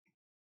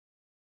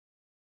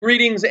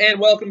Greetings and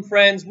welcome,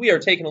 friends. We are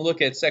taking a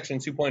look at section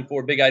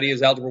 2.4, Big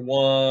Ideas, Algebra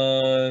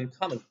 1,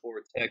 Common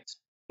Core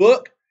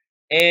textbook.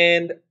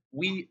 And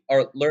we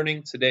are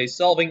learning today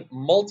solving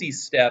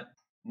multi-step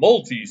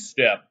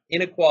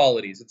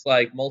inequalities. It's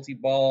like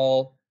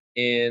multi-ball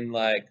in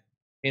like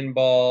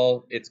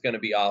pinball. It's going to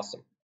be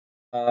awesome.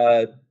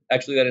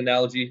 Actually, that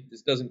analogy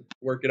just doesn't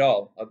work at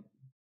all.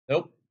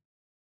 Nope,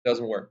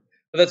 doesn't work.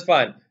 But that's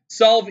fine.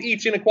 Solve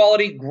each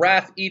inequality,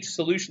 graph each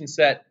solution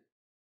set.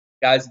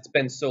 Guys, it's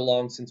been so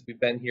long since we've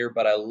been here,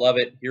 but I love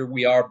it. Here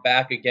we are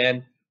back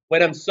again.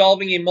 When I'm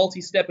solving a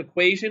multi-step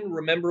equation,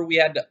 remember we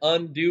had to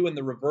undo in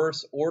the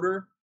reverse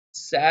order,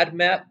 SAD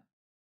map.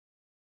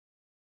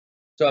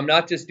 So I'm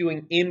not just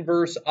doing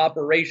inverse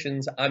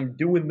operations, I'm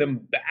doing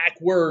them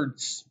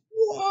backwards.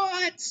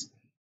 What?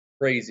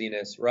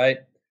 Craziness, right?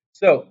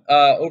 So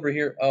over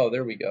here, oh,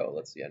 there we go.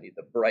 Let's see, I need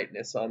the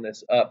brightness on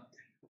this up.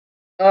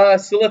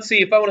 So let's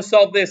see, if I want to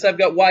solve this, I've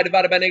got y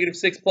divided by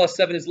 -6 plus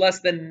 7 is less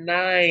than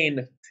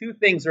 9. Two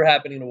things are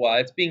happening to y.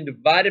 It's being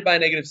divided by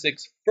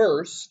 -6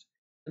 first,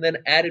 and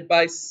then added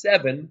by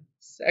 7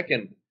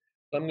 second.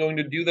 So I'm going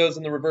to do those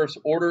in the reverse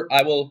order.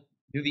 I will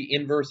do the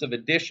inverse of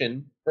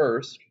addition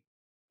first,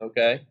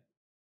 okay,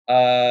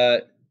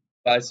 by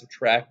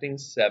subtracting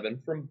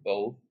 7 from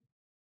both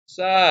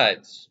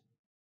sides.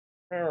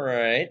 All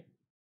right,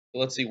 so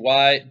let's see,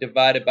 y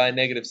divided by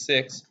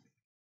 -6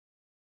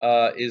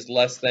 is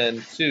less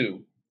than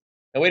 2.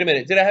 Now, wait a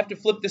minute. Did I have to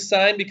flip the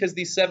sign because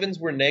these 7s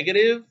were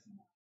negative?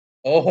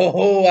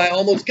 Oh, I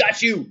almost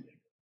got you.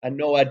 I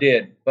know I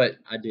did, but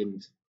I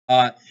didn't.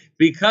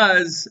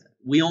 Because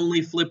we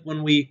only flip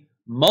when we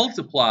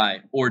multiply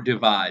or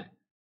divide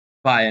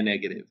by a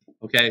negative.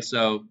 Okay,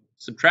 so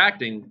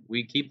subtracting,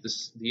 we keep the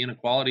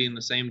inequality in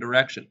the same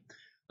direction.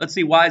 Let's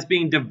see, y is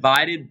being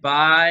divided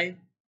by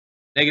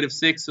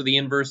 -6, so the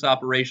inverse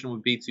operation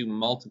would be to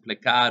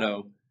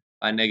multiplicado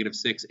by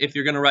 -6. If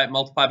you're going to write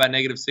multiply by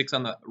 -6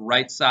 on the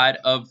right side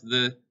of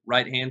the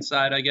right-hand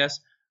side, I guess,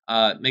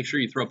 make sure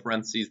you throw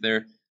parentheses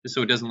there just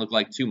so it doesn't look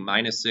like 2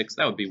 minus 6.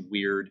 That would be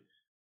weird.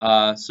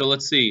 So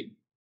let's see.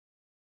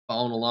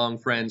 Following along,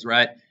 friends,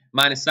 right?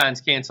 Minus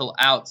signs cancel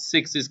out.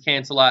 6's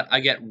cancel out.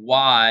 I get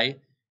y.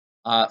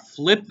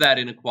 Flip that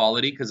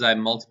inequality because I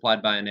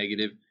multiplied by a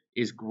negative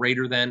is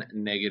greater than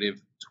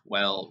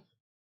 -12.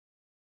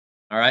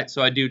 All right,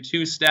 so I do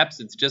 2 steps.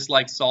 It's just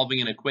like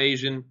solving an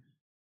equation,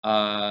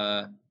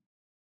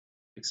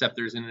 except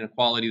there's an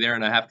inequality there,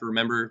 and I have to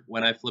remember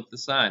when I flip the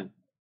sign,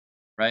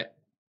 right?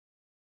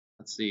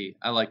 Let's see.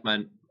 I like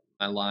my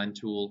line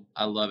tool.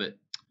 I love it.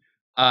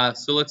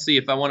 So let's see.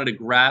 If I wanted to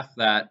graph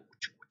that,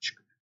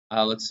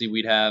 let's see.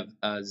 We'd have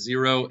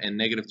 0 and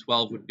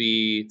 -12 would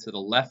be to the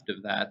left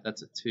of that.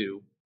 That's a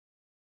 2.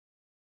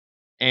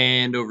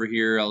 And over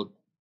here, I'll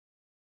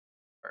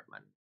start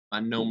my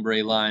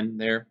nombre line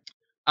there.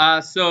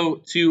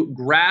 So to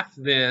graph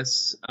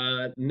this,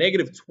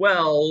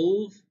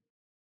 -12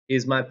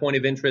 is my point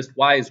of interest.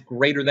 Y is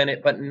greater than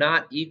it, but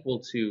not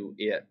equal to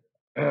it.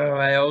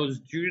 I always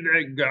do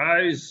that,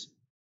 guys.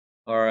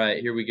 All right,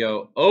 here we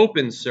go.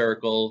 Open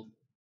circle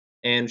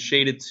and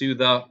shaded to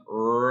the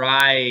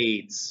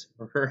right.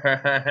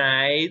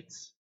 Right?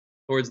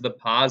 Towards the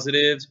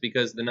positives,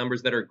 because the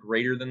numbers that are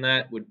greater than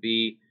that would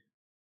be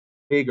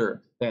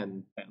bigger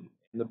than them.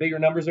 And the bigger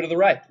numbers are to the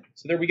right.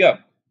 So there we go.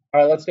 All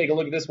right, let's take a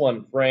look at this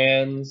one,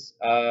 friends.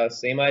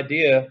 Same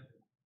idea.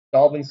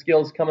 Solving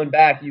skills coming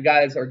back. You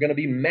guys are going to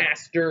be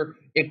master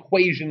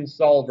equation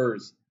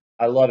solvers.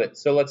 I love it.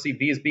 So let's see.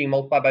 V is being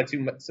multiplied by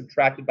 2,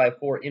 subtracted by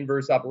 4.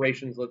 Inverse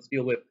operations. Let's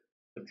deal with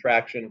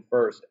subtraction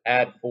first.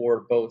 Add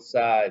 4 both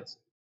sides.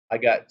 I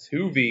got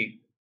 2V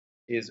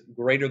is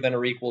greater than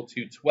or equal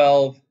to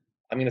 12.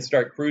 I'm going to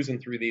start cruising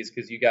through these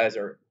because you guys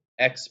are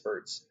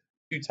experts.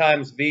 2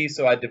 times V,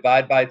 so I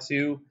divide by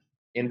 2.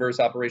 Inverse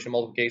operation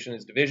multiplication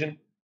is division.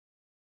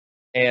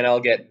 And I'll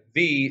get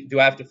V. Do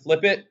I have to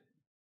flip it?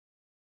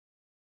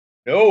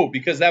 No,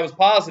 because that was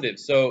positive.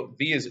 So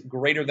V is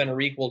greater than or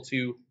equal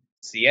to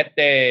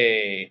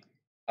 7.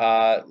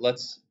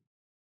 Let's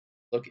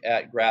look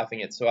at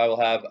graphing it. So I will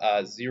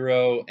have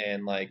 0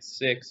 and like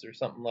 6 or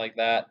something like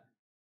that.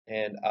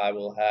 And I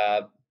will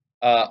have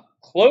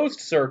closed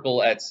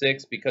circle at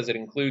 6 because it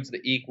includes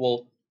the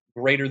equal.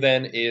 Greater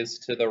than is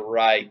to the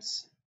right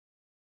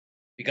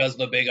because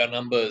the bigger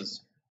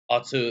numbers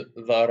are to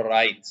the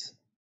right.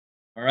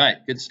 All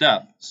right, good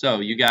stuff.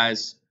 So you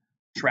guys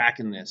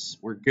tracking this.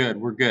 We're good.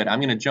 We're good. I'm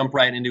going to jump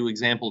right into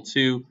example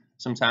 2.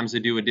 Sometimes I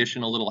do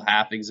additional little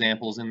half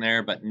examples in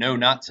there, but no,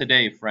 not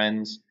today,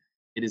 friends.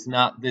 It is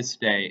not this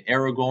day.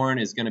 Aragorn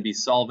is going to be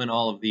solving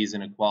all of these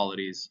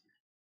inequalities.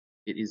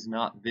 It is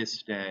not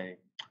this day.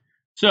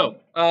 So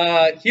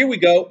here we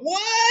go.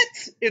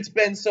 What? It's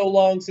been so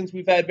long since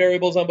we've had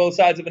variables on both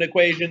sides of an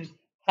equation.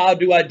 How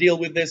do I deal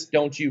with this?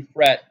 Don't you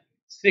fret.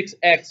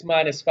 6x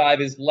minus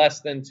 5 is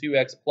less than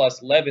 2x plus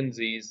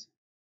 11z's.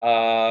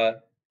 I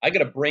got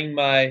to bring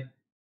my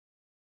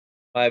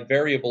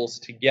variables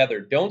together.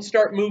 Don't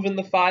start moving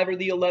the 5 or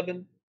the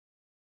 11.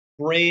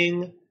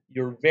 Bring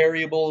your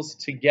variables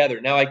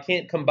together. Now, I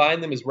can't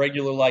combine them as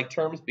regular like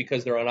terms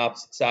because they're on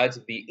opposite sides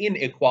of the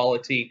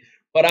inequality,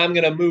 but I'm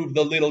going to move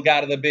the little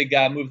guy to the big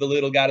guy, move the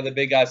little guy to the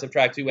big guy,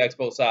 subtract 2x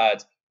both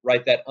sides,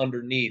 write that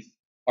underneath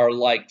are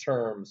like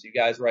terms. You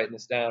guys writing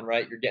this down,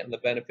 right? You're getting the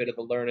benefit of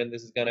the learning.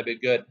 This is going to be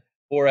good.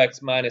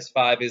 4x minus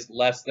 5 is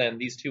less than,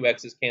 these two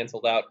x's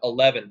canceled out,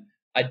 11.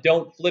 I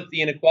don't flip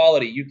the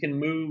inequality. You can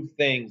move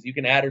things. You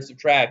can add or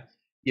subtract.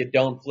 You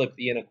don't flip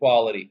the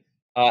inequality.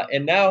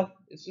 And now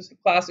it's just a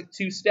classic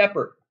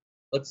two-stepper.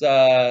 Let's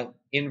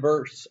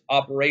inverse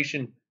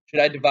operation.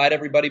 Should I divide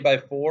everybody by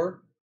 4?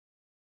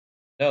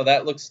 No,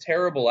 that looks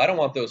terrible. I don't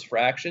want those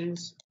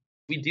fractions.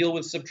 We deal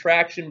with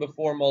subtraction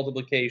before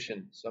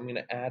multiplication. So I'm going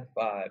to add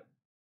 5,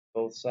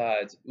 both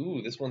sides.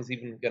 Ooh, this one's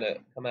even going to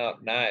come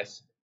out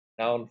nice.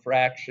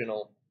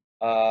 Non-fractional.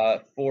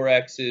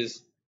 4x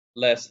is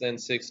less than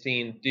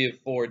 16. Div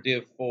 4,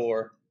 div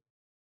 4.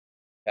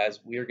 Guys,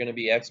 we are going to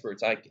be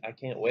experts. I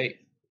can't wait.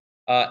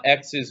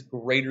 X is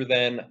greater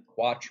than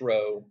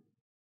quattro.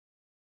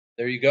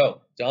 There you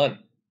go. Done.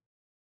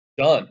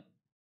 Done.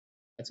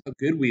 That's how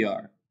good we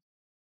are.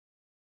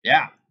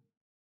 Yeah.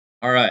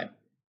 All right.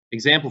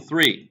 Example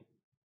 3.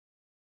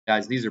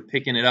 Guys, these are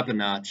picking it up a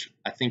notch.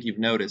 I think you've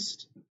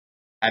noticed.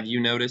 Have you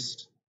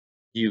noticed?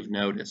 You've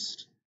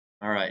noticed.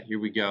 All right, here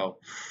we go.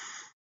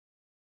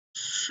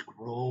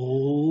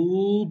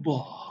 Scroll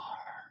bar.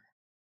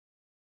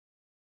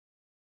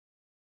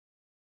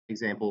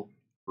 Example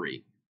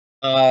 3.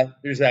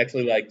 There's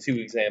actually like 2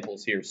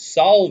 examples here.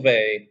 Solve.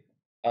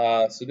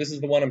 So this is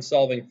the one I'm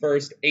solving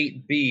first.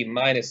 8b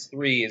minus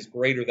 3 is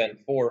greater than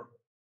 4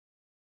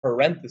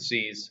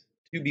 parentheses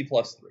 2b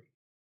plus 3.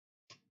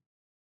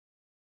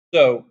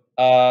 So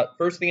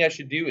first thing I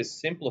should do is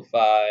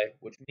simplify,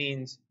 which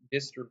means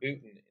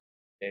distributing in this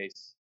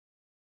case.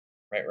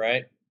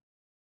 Right?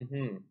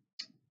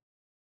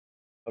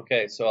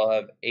 Okay, so I'll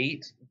have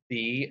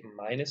 8b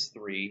minus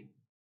 3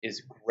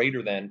 is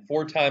greater than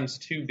 4 times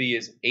 2b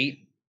is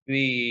 8b.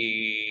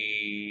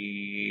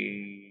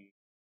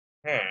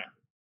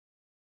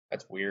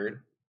 That's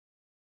weird.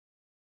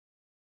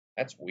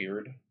 That's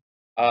weird.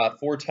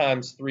 4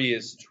 times 3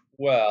 is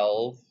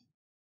 12.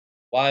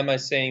 Why am I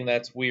saying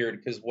that's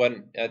weird? Because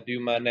when I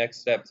do my next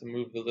step to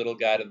move the little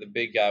guy to the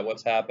big guy,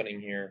 what's happening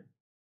here?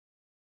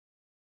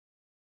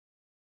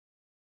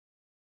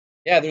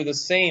 Yeah, they're the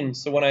same.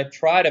 So when I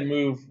try to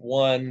move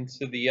one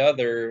to the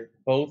other,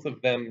 both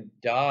of them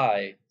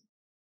die.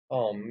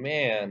 Oh,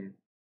 man.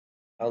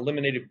 I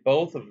eliminated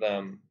both of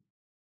them.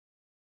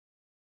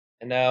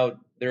 And now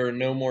there are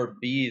no more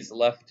bees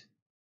left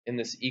in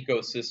this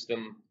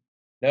ecosystem.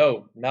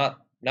 No, not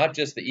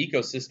just the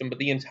ecosystem, but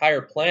the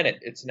entire planet.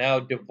 It's now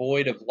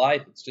devoid of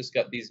life. It's just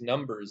got these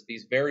numbers,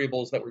 these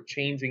variables that were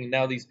changing, and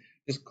now these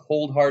just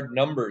cold, hard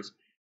numbers.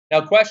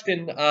 Now,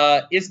 question,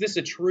 is this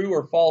a true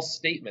or false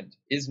statement?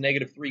 Is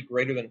 -3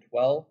 greater than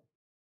 12?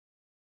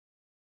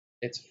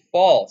 It's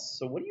false.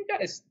 So what do you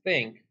guys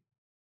think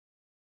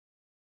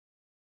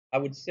I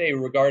would say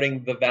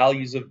regarding the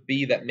values of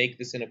b that make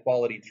this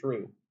inequality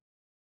true?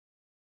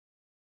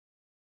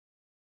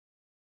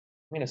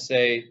 I'm going to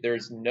say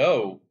there's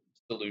no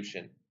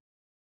solution.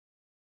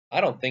 I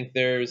don't think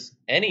there's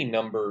any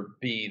number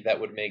b that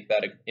would make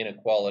that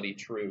inequality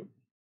true.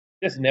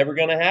 It's never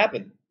going to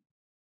happen.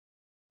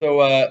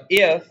 So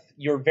if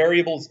your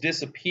variables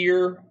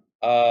disappear,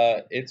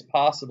 it's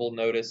possible,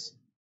 notice,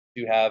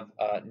 to have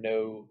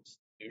no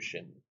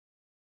solution.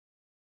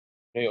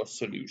 No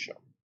solution.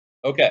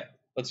 Okay,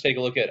 let's take a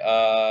look at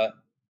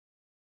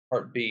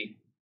part B.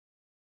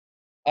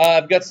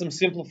 I've got some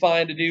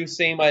simplifying to do.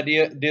 Same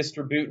idea,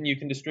 distributing. You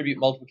can distribute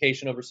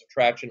multiplication over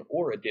subtraction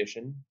or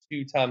addition.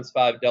 2 times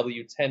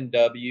 5w,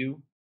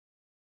 10w,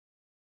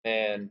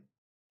 and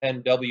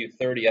 10w,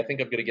 30. I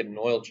think I'm going to get an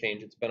oil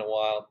change. It's been a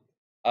while.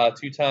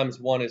 2 times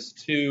 1 is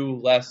 2,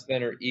 less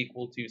than or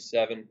equal to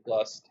 7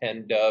 plus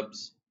 10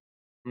 dubs.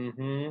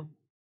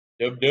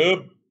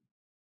 Dub.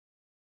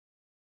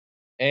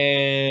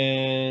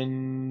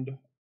 And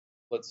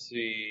let's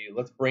see.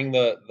 Let's bring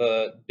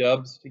the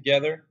dubs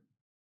together.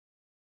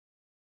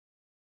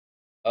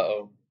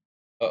 Uh-oh.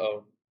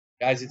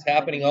 Guys, it's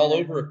happening all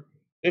over.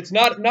 It's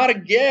not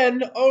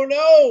again. Oh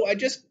no, I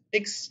just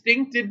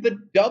extincted the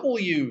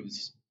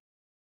W's.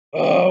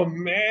 Oh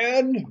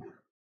man.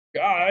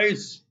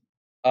 Guys.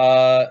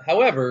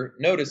 However,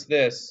 notice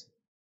this.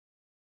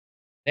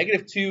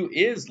 -2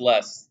 is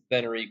less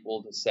than or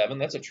equal to 7.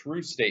 That's a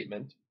true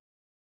statement.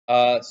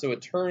 So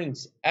it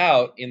turns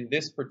out, in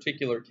this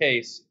particular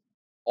case,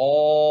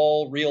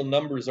 all real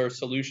numbers are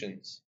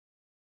solutions.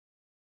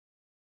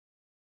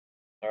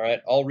 All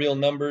right, all real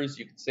numbers,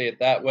 you could say it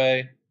that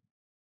way.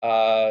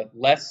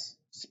 Less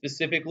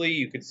specifically,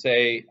 you could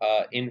say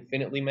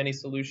infinitely many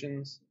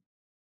solutions.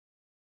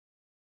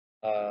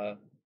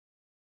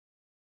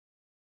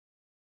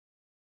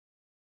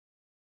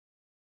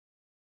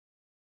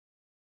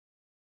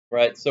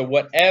 Right, so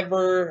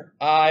whatever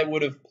I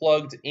would have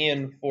plugged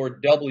in for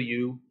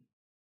W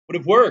would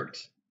have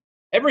worked.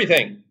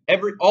 Everything,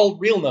 all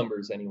real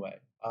numbers anyway.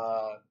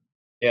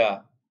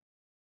 Yeah.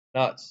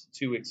 not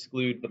to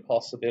exclude the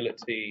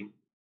possibility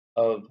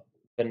of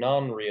the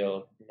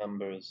non-real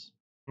numbers.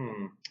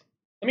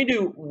 Let me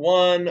do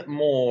one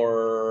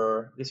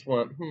more. This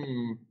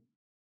one.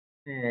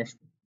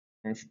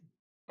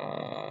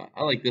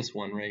 I like this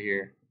one right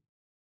here.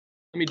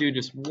 Let me do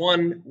just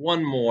one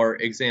more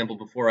example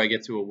before I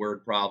get to a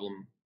word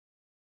problem.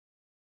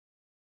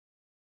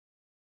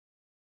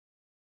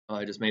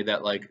 I just made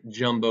that like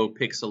jumbo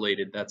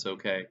pixelated. That's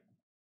okay.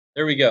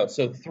 There we go.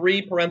 So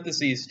 3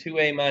 parentheses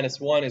 2a minus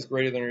 1 is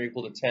greater than or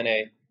equal to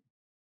 10a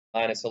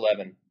minus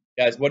 11.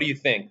 Guys, what do you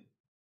think?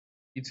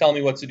 You tell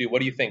me what to do. What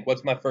do you think?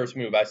 What's my first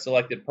move? I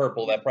selected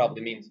purple. That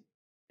probably means,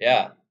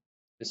 yeah,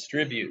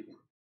 distribute.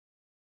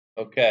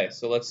 Okay,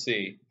 so let's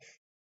see.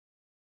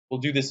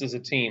 We'll do this as a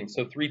team.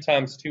 So 3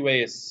 times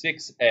 2a is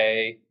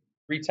 6a.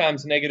 3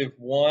 times negative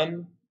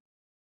 1,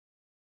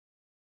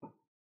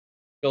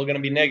 still going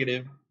to be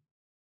negative.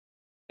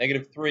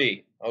 Negative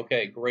 3.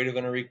 Okay, greater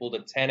than or equal to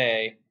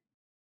 10a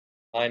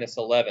minus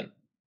 11.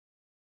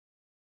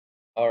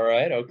 All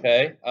right,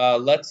 okay.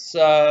 Let's,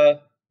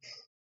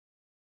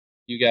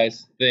 you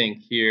guys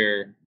think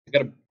here. I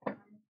got a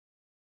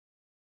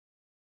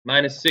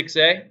minus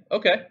 6a.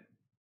 Okay,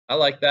 I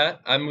like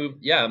that. I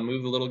move the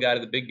little guy to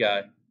the big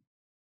guy.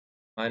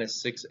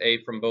 Minus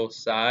 6a from both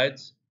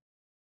sides.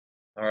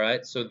 All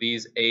right, so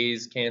these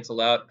a's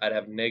cancel out. I'd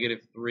have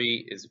negative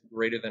 3 is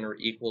greater than or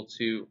equal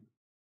to,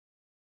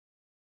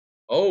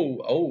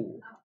 the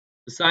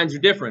signs are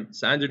different.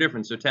 Signs are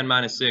different. So 10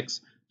 minus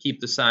 6, keep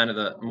the sign of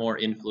the more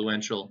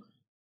influential.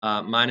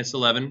 Minus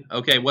 11.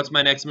 Okay, what's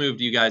my next move,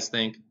 do you guys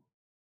think?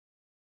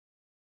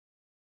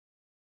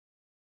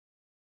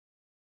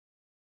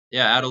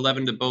 Yeah, add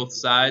 11 to both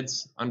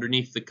sides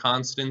underneath the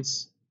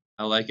constants.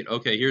 I like it.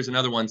 Okay, here's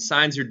another one.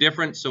 Signs are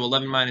different, so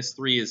 11 minus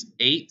 3 is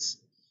 8.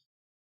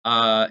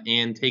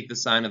 And take the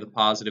sign of the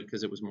positive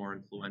because it was more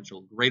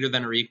influential. Greater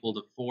than or equal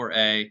to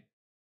 4a.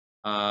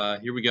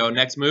 Here we go.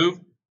 Next move.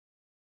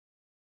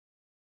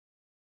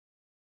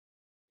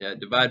 Yeah,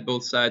 divide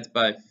both sides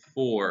by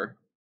 4.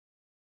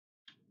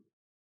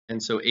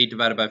 And so 8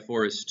 divided by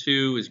 4 is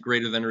 2, is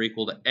greater than or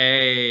equal to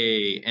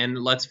a. And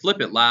let's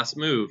flip it. Last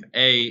move.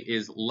 A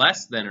is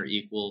less than or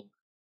equal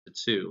to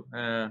 2.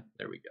 There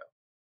we go.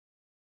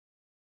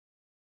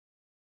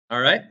 All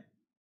right.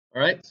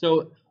 All right.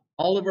 So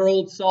all of our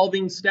old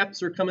solving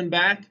steps are coming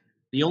back.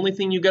 The only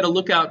thing you got to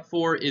look out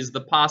for is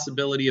the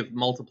possibility of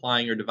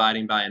multiplying or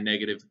dividing by a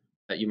negative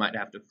that you might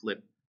have to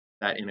flip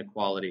that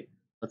inequality.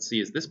 Let's see.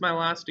 Is this my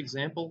last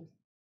example?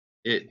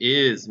 It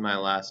is my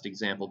last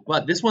example,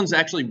 but this one's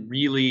actually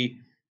really,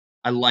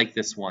 I like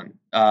this one.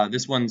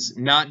 This one's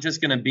not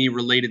just going to be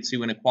related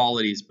to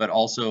inequalities, but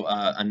also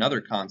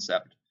another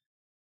concept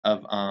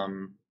of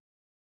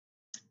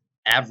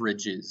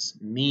averages,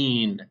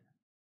 mean.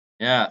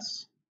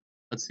 Yes.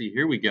 Let's see,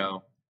 here we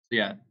go. So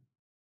yeah.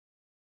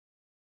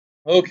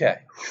 Okay.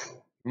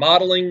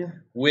 Modeling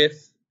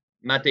with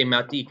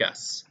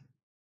matemáticas.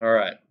 All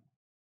right.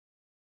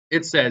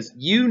 It says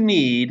you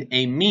need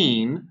a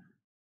mean.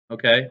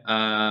 Okay.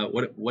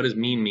 What does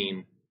mean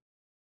mean?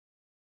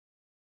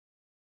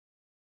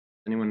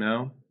 Anyone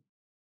know?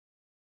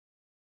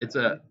 It's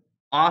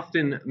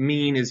often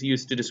mean is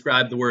used to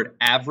describe the word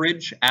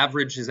average.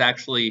 Average is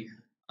actually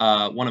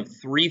one of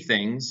 3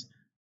 things: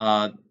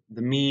 the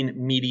mean,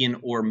 median,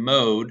 or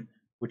mode,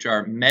 which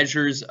are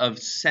measures of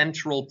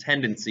central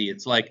tendency.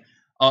 It's like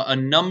a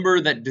number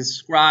that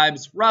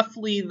describes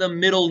roughly the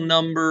middle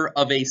number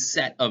of a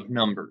set of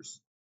numbers.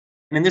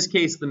 And in this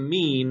case, the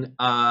mean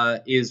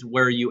is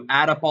where you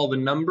add up all the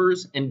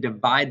numbers and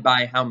divide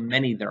by how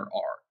many there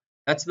are.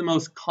 That's the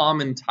most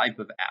common type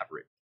of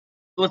average.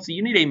 So let's see,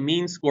 you need a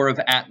mean score of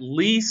at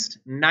least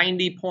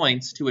 90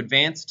 points to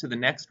advance to the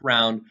next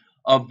round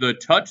of the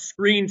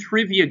touchscreen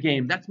trivia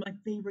game. That's my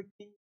favorite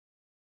game.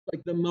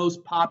 Like the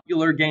most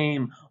popular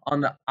game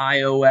on the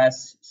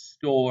iOS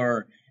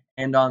store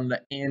and on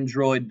the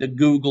Android, the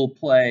Google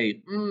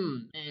Play.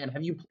 Man,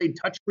 have you played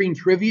touchscreen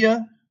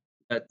trivia?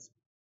 That's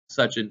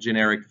such a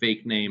generic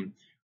fake name.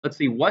 Let's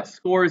see, what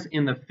scores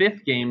in the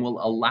 5th game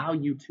will allow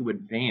you to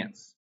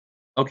advance?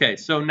 Okay,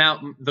 so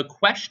now the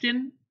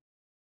question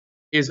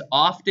is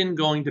often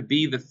going to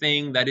be the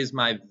thing that is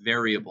my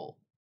variable.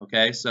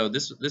 Okay, so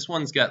this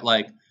one's got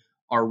like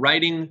our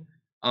writing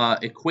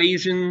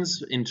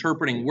equations,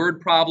 interpreting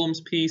word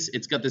problems piece.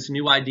 It's got this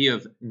new idea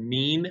of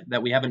mean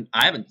that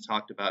I haven't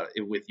talked about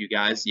it with you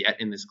guys yet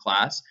in this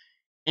class,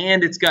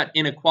 and it's got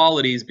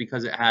inequalities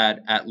because it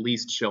had at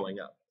least showing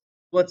up.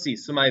 Let's see.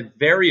 So my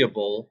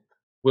variable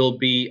will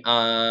be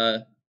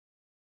I'll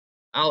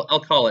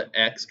call it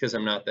X because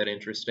I'm not that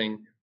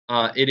interesting.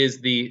 It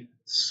is the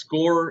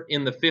score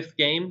in the 5th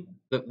game,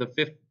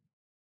 the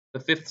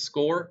fifth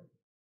score.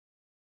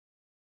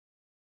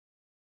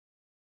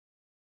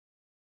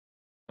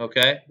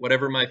 Okay,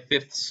 whatever my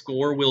 5th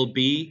score will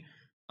be,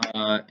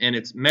 and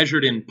it's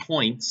measured in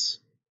points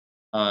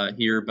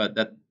here, but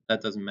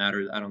that doesn't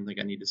matter. I don't think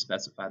I need to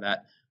specify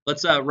that.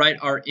 Let's write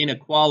our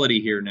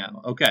inequality here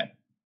now. Okay,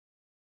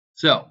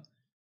 so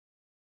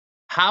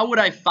how would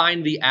I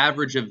find the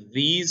average of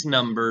these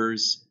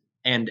numbers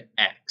and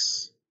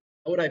X?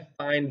 How would I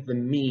find the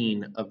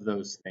mean of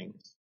those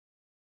things?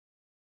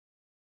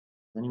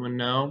 Does anyone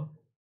know?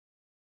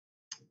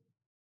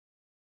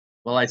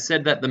 Well, I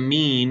said that the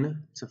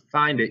mean, to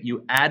find it,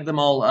 you add them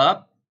all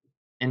up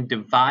and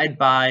divide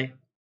by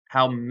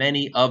how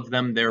many of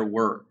them there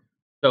were.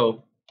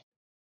 So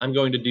I'm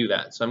going to do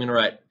that. So I'm going to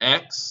write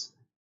x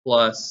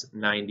plus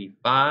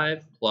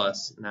 95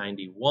 plus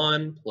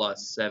 91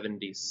 plus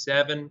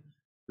 77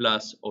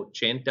 plus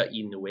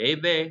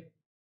 89.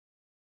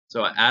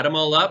 So I add them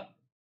all up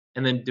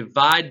and then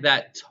divide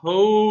that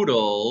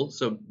total,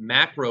 so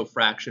macro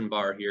fraction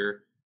bar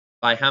here,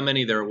 by how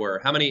many there were.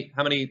 How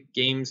many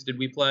games did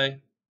we play?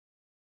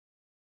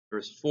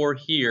 There's 4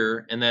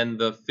 here, and then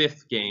the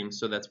 5th game,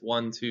 so that's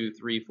 1, 2,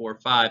 3, 4,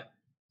 5.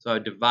 So I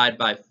divide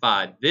by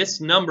 5. This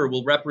number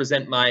will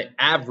represent my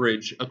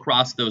average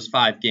across those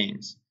 5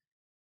 games.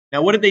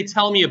 Now, what did they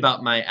tell me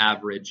about my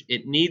average?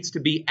 It needs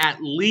to be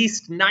at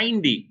least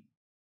 90.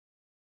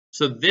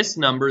 So this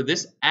number,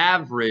 this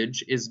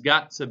average, is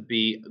got to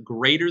be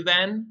greater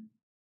than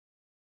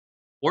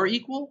or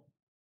equal?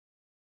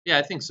 Yeah,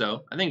 I think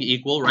so. I think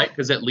equal, right?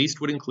 Because at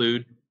least would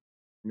include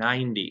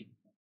 90.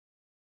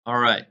 All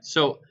right,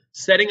 so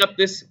setting up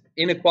this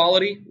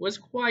inequality was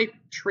quite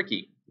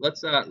tricky.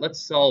 Let's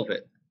solve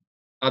it.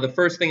 The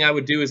first thing I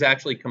would do is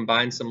actually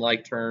combine some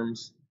like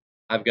terms.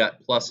 I've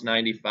got plus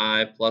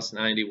 95, plus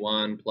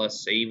 91,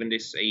 plus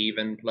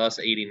 77, plus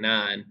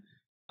 89.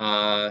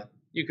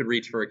 You could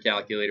reach for a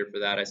calculator for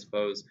that, I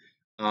suppose.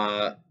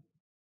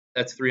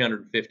 That's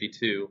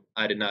 352.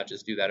 I did not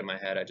just do that in my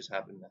head. I just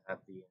happened to have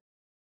the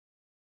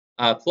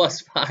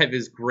plus 5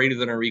 is greater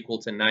than or equal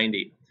to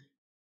 90.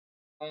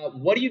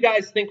 What do you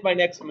guys think my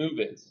next move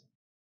is?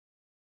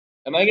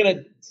 Am I going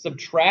to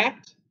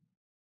subtract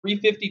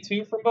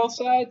 352 from both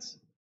sides?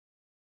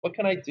 What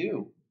can I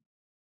do?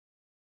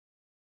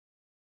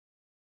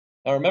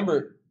 Now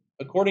remember,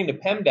 according to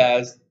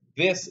PEMDAS,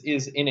 this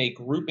is in a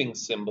grouping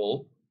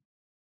symbol.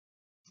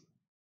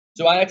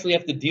 So I actually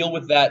have to deal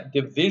with that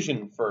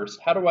division first.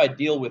 How do I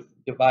deal with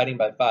dividing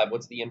by 5?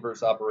 What's the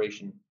inverse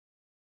operation?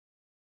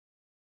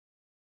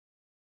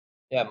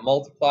 Yeah,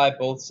 multiply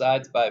both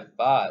sides by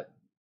 5.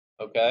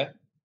 Okay.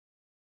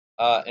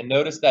 And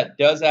notice that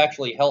does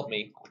actually help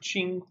me.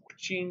 Ching,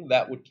 ching,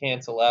 that would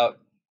cancel out.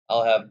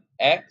 I'll have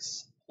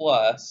x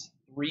plus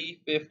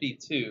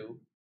 352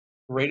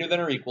 greater than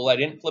or equal. I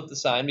didn't flip the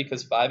sign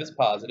because 5 is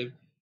positive.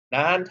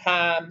 9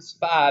 times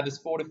 5 is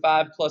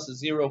 45 plus a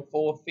 0,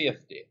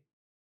 450.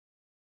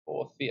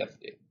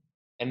 450.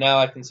 And now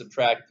I can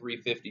subtract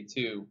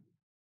 352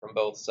 from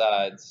both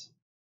sides.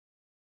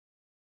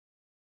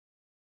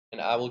 And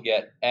I will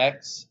get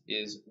x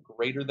is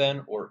greater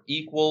than or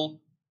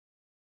equal.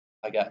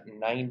 I got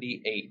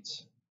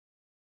 98.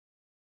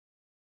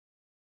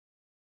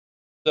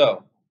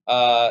 So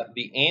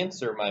the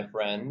answer, my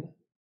friend,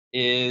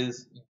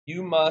 is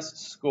you must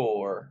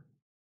score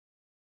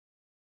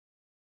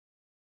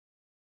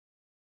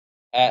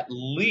at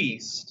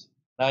least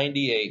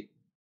 98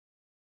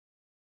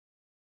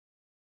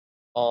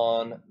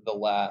 on the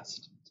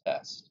last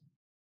test,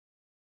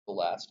 the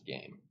last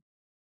game.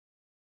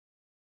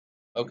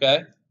 Okay?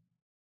 Does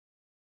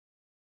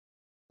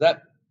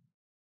that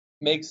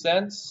make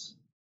sense?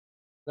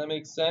 Does that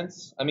make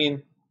sense? I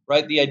mean,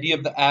 right, the idea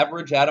of the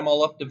average, add them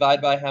all up, divide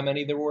by how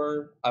many there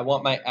were. I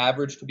want my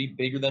average to be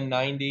bigger than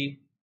 90.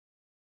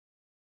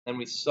 And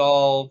we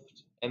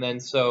solved, and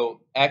then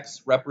so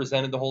x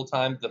represented the whole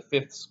time the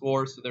 5th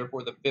score, so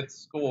therefore the 5th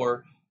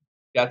score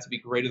got to be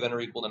greater than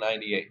or equal to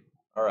 98.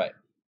 All right.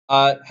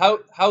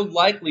 How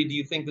likely do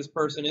you think this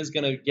person is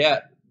going to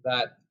get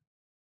that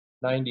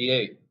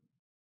 98?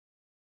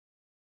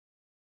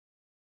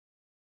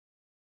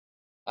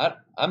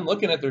 I'm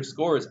looking at their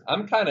scores.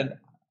 I'm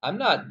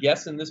not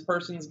guessing this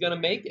person's going to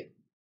make it.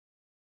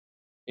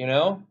 You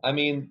know, I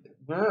mean,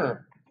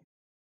 their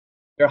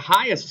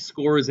highest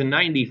score is a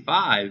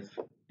 95,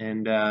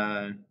 and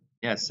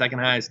yeah, second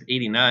highest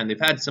 89. They've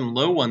had some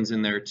low ones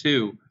in there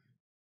too.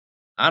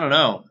 I don't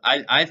know.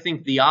 I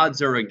think the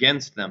odds are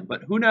against them,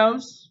 but who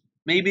knows?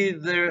 Maybe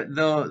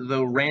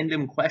the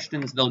random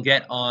questions they'll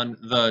get on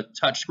the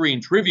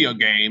touchscreen trivia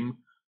game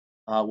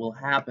will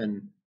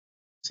happen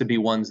to be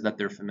ones that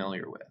they're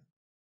familiar with.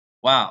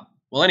 Wow.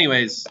 Well,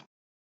 anyways,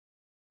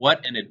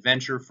 what an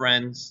adventure,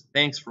 friends.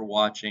 Thanks for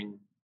watching.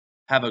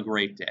 Have a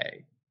great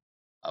day.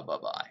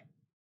 Bye-bye.